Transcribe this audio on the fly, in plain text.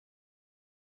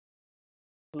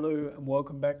Hello and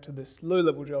welcome back to this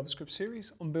low-level JavaScript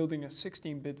series on building a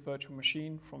 16-bit virtual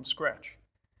machine from scratch.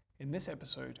 In this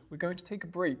episode, we're going to take a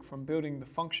break from building the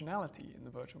functionality in the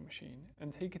virtual machine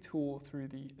and take a tour through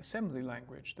the assembly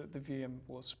language that the VM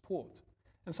will support,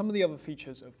 and some of the other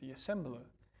features of the assembler,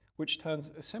 which turns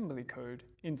assembly code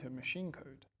into machine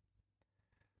code.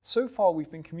 So far, we've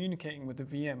been communicating with the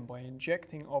VM by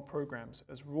injecting our programs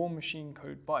as raw machine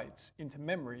code bytes into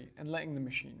memory and letting the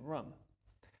machine run.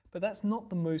 But that's not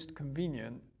the most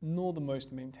convenient nor the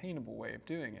most maintainable way of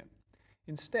doing it.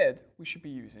 Instead, we should be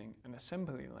using an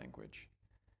assembly language.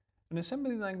 An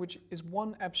assembly language is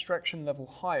one abstraction level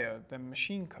higher than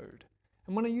machine code.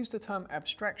 And when I use the term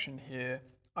abstraction here,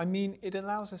 I mean it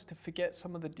allows us to forget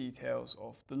some of the details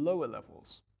of the lower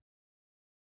levels.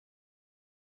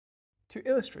 To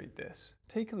illustrate this,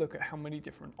 take a look at how many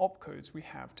different opcodes we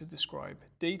have to describe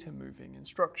data moving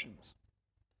instructions.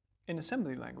 In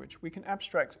assembly language, we can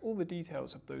abstract all the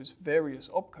details of those various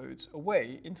opcodes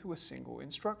away into a single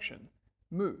instruction,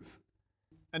 move.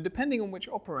 And depending on which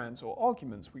operands or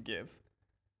arguments we give,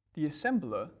 the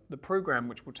assembler, the program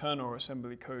which will turn our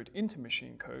assembly code into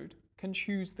machine code, can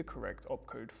choose the correct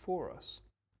opcode for us.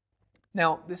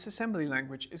 Now, this assembly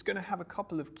language is going to have a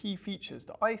couple of key features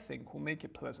that I think will make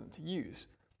it pleasant to use,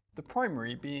 the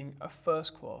primary being a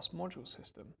first-class module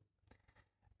system.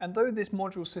 And though this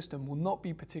module system will not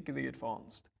be particularly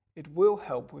advanced, it will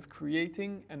help with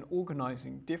creating and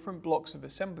organizing different blocks of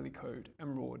assembly code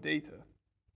and raw data.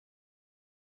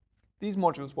 These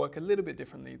modules work a little bit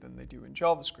differently than they do in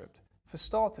JavaScript. For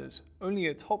starters, only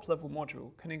a top-level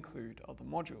module can include other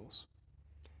modules.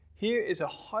 Here is a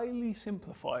highly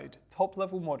simplified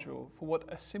top-level module for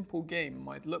what a simple game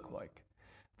might look like.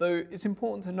 Though it's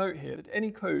important to note here that any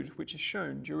code which is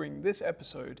shown during this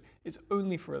episode is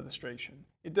only for illustration.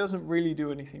 It doesn't really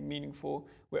do anything meaningful.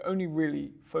 We're only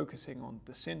really focusing on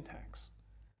the syntax.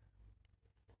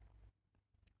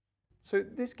 So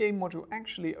this game module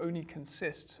actually only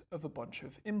consists of a bunch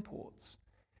of imports.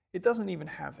 It doesn't even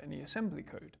have any assembly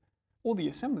code. All the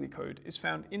assembly code is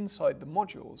found inside the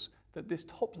modules that this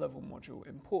top-level module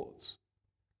imports.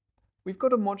 We've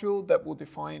got a module that will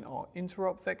define our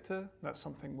InteruptVector. That's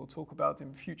something we'll talk about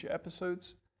in future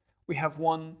episodes. We have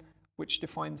one which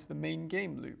defines the main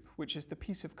game loop, which is the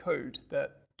piece of code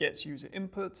that gets user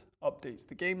input, updates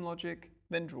the game logic,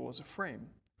 then draws a frame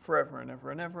forever and ever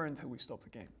and ever until we stop the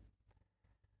game.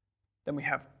 Then we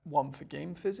have one for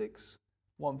game physics,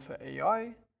 one for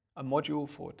AI, a module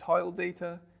for tile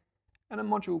data, and a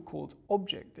module called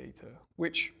object data,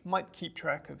 which might keep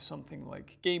track of something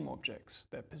like game objects,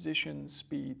 their positions,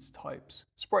 speeds, types,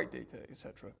 sprite data,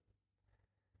 etc.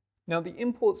 Now the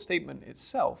import statement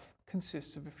itself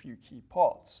consists of a few key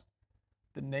parts.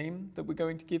 The name that we're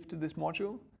going to give to this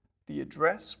module, the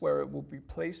address where it will be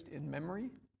placed in memory,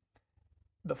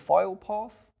 the file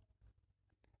path,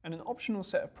 and an optional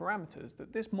set of parameters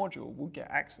that this module will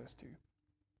get access to.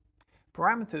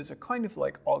 Parameters are kind of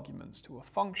like arguments to a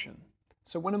function.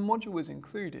 So when a module is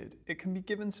included, it can be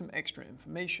given some extra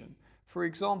information, for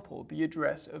example, the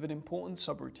address of an important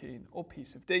subroutine or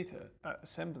piece of data at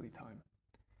assembly time.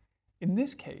 In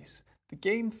this case, the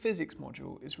game physics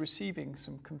module is receiving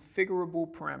some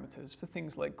configurable parameters for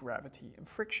things like gravity and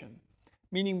friction,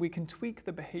 meaning we can tweak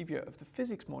the behavior of the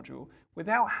physics module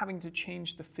without having to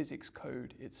change the physics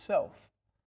code itself.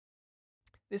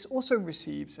 This also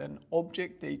receives an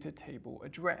object data table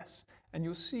address, and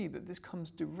you'll see that this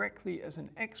comes directly as an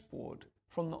export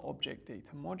from the object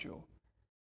data module.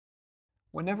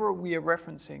 Whenever we are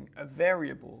referencing a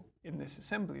variable in this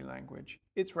assembly language,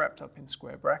 it's wrapped up in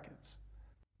square brackets.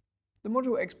 The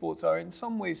module exports are in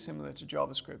some ways similar to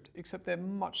JavaScript, except they're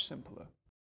much simpler.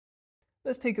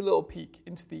 Let's take a little peek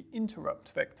into the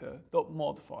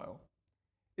InteruptVector.mod file.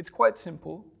 It's quite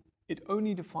simple. It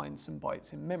only defines some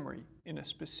bytes in memory in a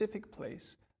specific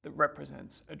place that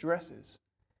represents addresses.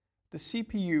 The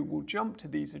CPU will jump to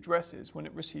these addresses when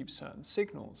it receives certain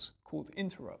signals, called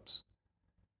interrupts.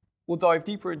 We'll dive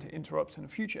deeper into interrupts in a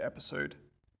future episode,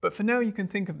 but for now you can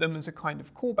think of them as a kind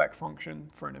of callback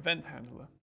function for an event handler.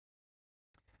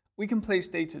 We can place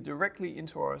data directly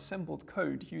into our assembled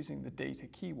code using the data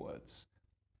keywords.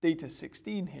 Data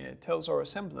 16 here tells our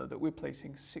assembler that we're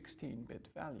placing 16-bit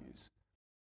values.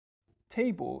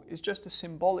 Table is just a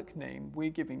symbolic name we're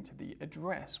giving to the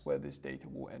address where this data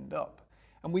will end up,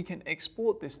 and we can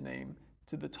export this name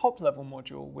to the top-level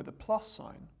module with a plus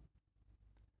sign.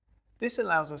 This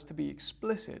allows us to be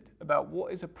explicit about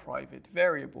what is a private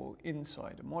variable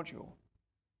inside a module.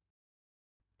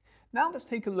 Now let's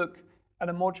take a look at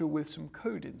a module with some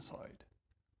code inside.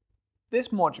 This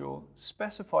module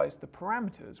specifies the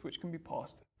parameters which can be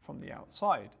passed from the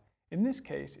outside. In this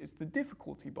case, it's the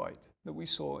difficulty byte that we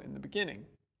saw in the beginning.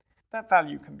 That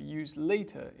value can be used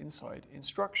later inside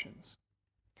instructions.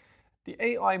 The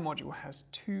AI module has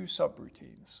two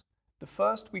subroutines. The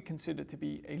first we consider to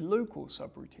be a local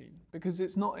subroutine because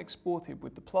it's not exported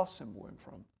with the plus symbol in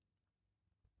front.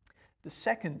 The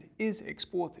second is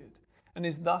exported and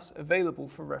is thus available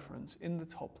for reference in the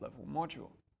top-level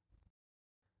module.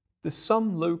 The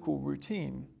sum_local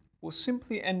routine will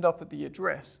simply end up at the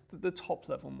address that the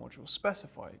top-level module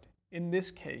specified, in this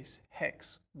case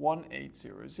hex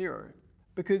 1800,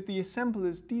 because the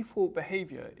assembler's default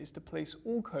behavior is to place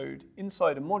all code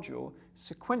inside a module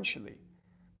sequentially,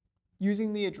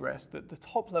 using the address that the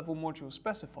top-level module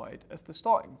specified as the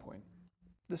starting point.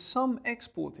 The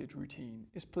sum_exported routine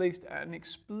is placed at an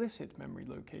explicit memory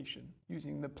location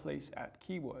using the placeAt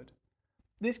keyword.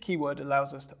 This keyword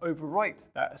allows us to overwrite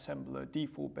that assembler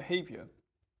default behavior.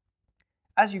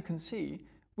 As you can see,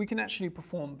 we can actually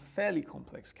perform fairly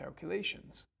complex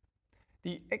calculations.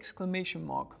 The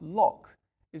 !lock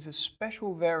is a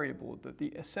special variable that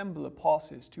the assembler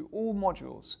passes to all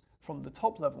modules from the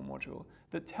top-level module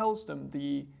that tells them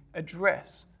the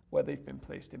address where they've been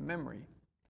placed in memory.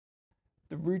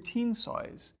 The routine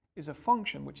size is a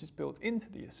function which is built into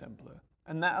the assembler,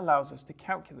 and that allows us to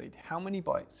calculate how many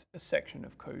bytes a section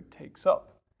of code takes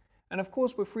up. And of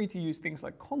course, we're free to use things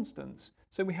like constants,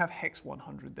 so we have hex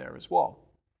 100 there as well.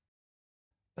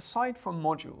 Aside from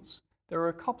modules, there are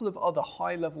a couple of other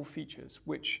high-level features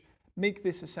which make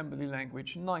this assembly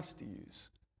language nice to use.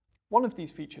 One of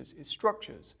these features is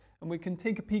structures, and we can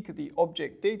take a peek at the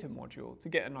object data module to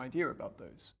get an idea about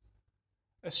those.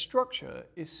 A structure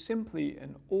is simply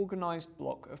an organized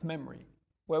block of memory,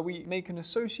 where we make an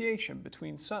association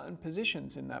between certain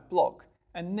positions in that block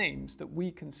and names that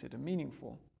we consider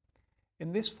meaningful.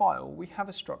 In this file, we have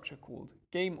a structure called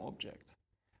GameObject,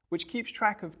 which keeps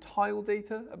track of tile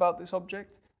data about this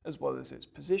object, as well as its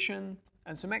position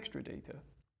and some extra data.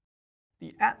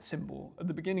 The @ symbol at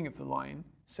the beginning of the line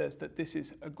says that this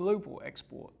is a global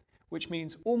export, which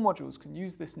means all modules can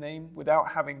use this name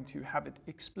without having to have it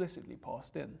explicitly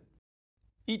passed in.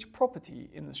 Each property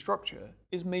in the structure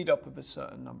is made up of a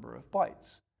certain number of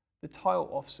bytes. The tile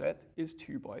offset is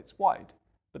 2 bytes wide,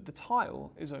 but the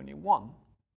tile is only 1.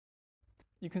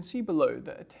 You can see below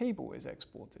that a table is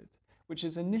exported, which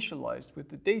is initialized with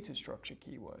the data structure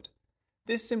keyword.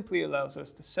 This simply allows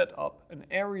us to set up an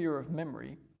area of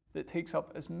memory that takes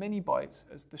up as many bytes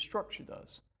as the structure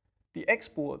does. The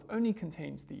export only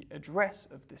contains the address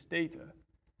of this data,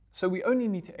 so we only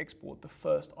need to export the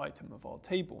first item of our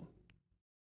table.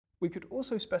 We could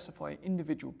also specify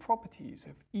individual properties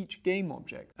of each game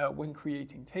object when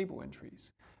creating table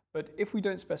entries, but if we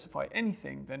don't specify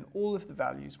anything, then all of the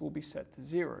values will be set to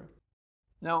 0.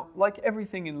 Now, like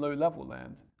everything in low-level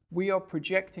land, we are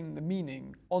projecting the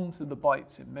meaning onto the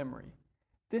bytes in memory.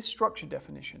 This structure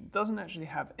definition doesn't actually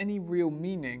have any real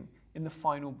meaning in the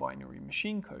final binary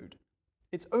machine code.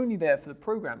 It's only there for the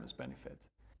programmer's benefit,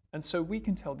 and so we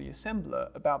can tell the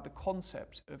assembler about the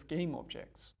concept of game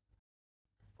objects.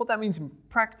 What that means in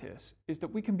practice is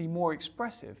that we can be more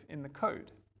expressive in the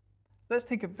code. Let's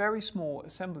take a very small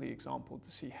assembly example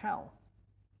to see how.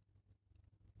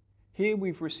 Here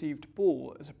we've received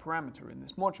ball as a parameter in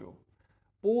this module.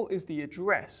 Ball is the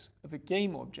address of a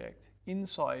game object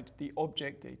inside the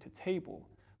object data table.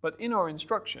 But in our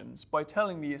instructions, by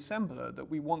telling the assembler that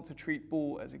we want to treat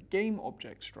ball as a game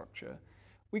object structure,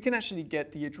 we can actually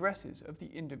get the addresses of the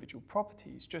individual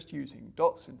properties just using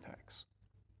dot syntax.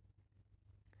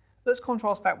 Let's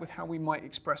contrast that with how we might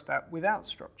express that without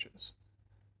structures.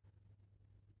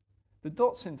 The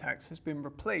dot syntax has been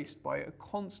replaced by a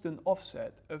constant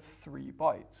offset of 3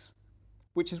 bytes,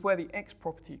 which is where the x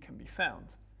property can be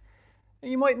found.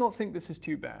 And you might not think this is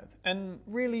too bad, and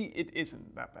really it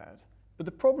isn't that bad. But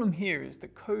the problem here is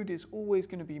that code is always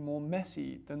going to be more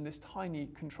messy than this tiny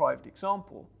contrived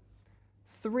example.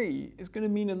 3 is going to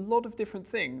mean a lot of different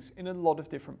things in a lot of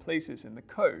different places in the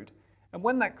code, and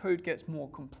when that code gets more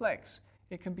complex,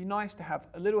 it can be nice to have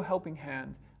a little helping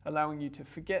hand allowing you to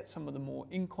forget some of the more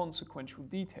inconsequential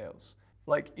details,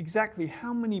 like exactly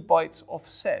how many bytes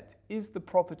offset is the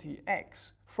property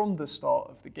x from the start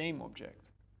of the game object.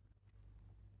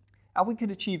 And we could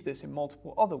achieve this in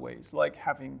multiple other ways, like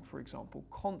having, for example,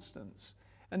 constants,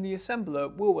 and the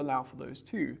assembler will allow for those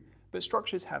too, but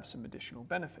structures have some additional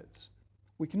benefits.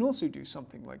 We can also do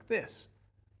something like this,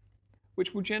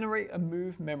 which will generate a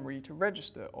move memory to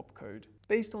register opcode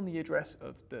based on the address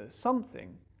of the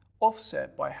something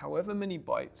offset by however many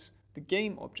bytes the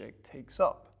game object takes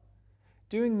up.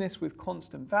 Doing this with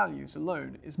constant values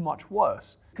alone is much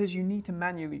worse because you need to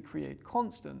manually create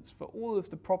constants for all of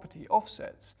the property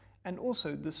offsets, and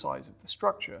also the size of the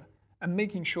structure, and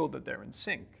making sure that they're in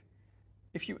sync.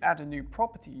 If you add a new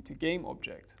property to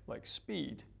GameObject, like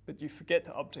speed, but you forget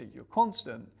to update your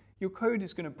constant, your code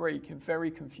is going to break in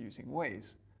very confusing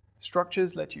ways.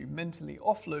 Structures let you mentally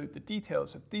offload the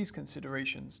details of these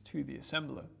considerations to the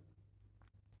assembler.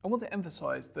 I want to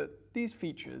emphasize that these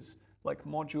features, like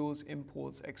modules,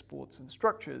 imports, exports, and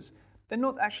structures, they're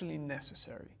not actually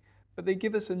necessary, but they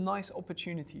give us a nice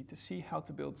opportunity to see how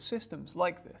to build systems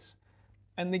like this,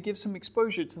 and they give some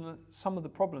exposure to some of the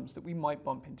problems that we might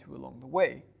bump into along the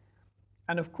way.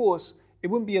 And of course, it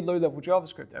wouldn't be a low-level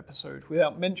JavaScript episode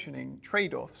without mentioning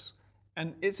trade-offs,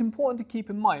 and it's important to keep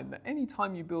in mind that any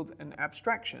time you build an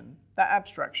abstraction, that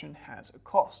abstraction has a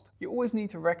cost. You always need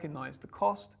to recognize the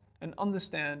cost and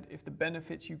understand if the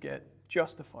benefits you get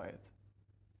justify it.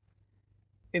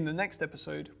 In the next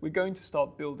episode, we're going to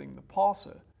start building the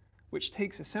parser, which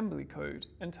takes assembly code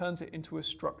and turns it into a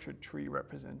structured tree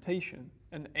representation,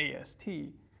 an AST,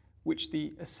 which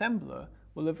the assembler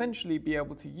will eventually be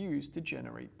able to use to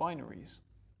generate binaries.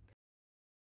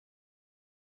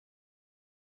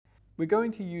 We're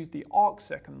going to use the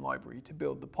arcsecond library to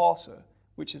build the parser,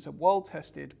 which is a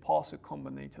well-tested parser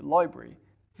combinator library,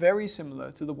 very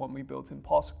similar to the one we built in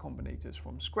parser combinators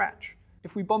from scratch.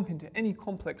 If we bump into any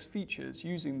complex features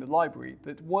using the library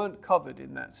that weren't covered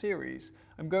in that series,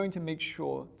 I'm going to make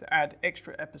sure to add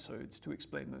extra episodes to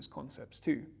explain those concepts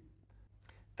too.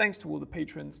 Thanks to all the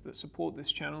patrons that support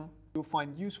this channel. You'll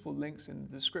find useful links in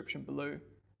the description below.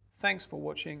 Thanks for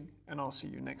watching, and I'll see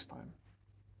you next time.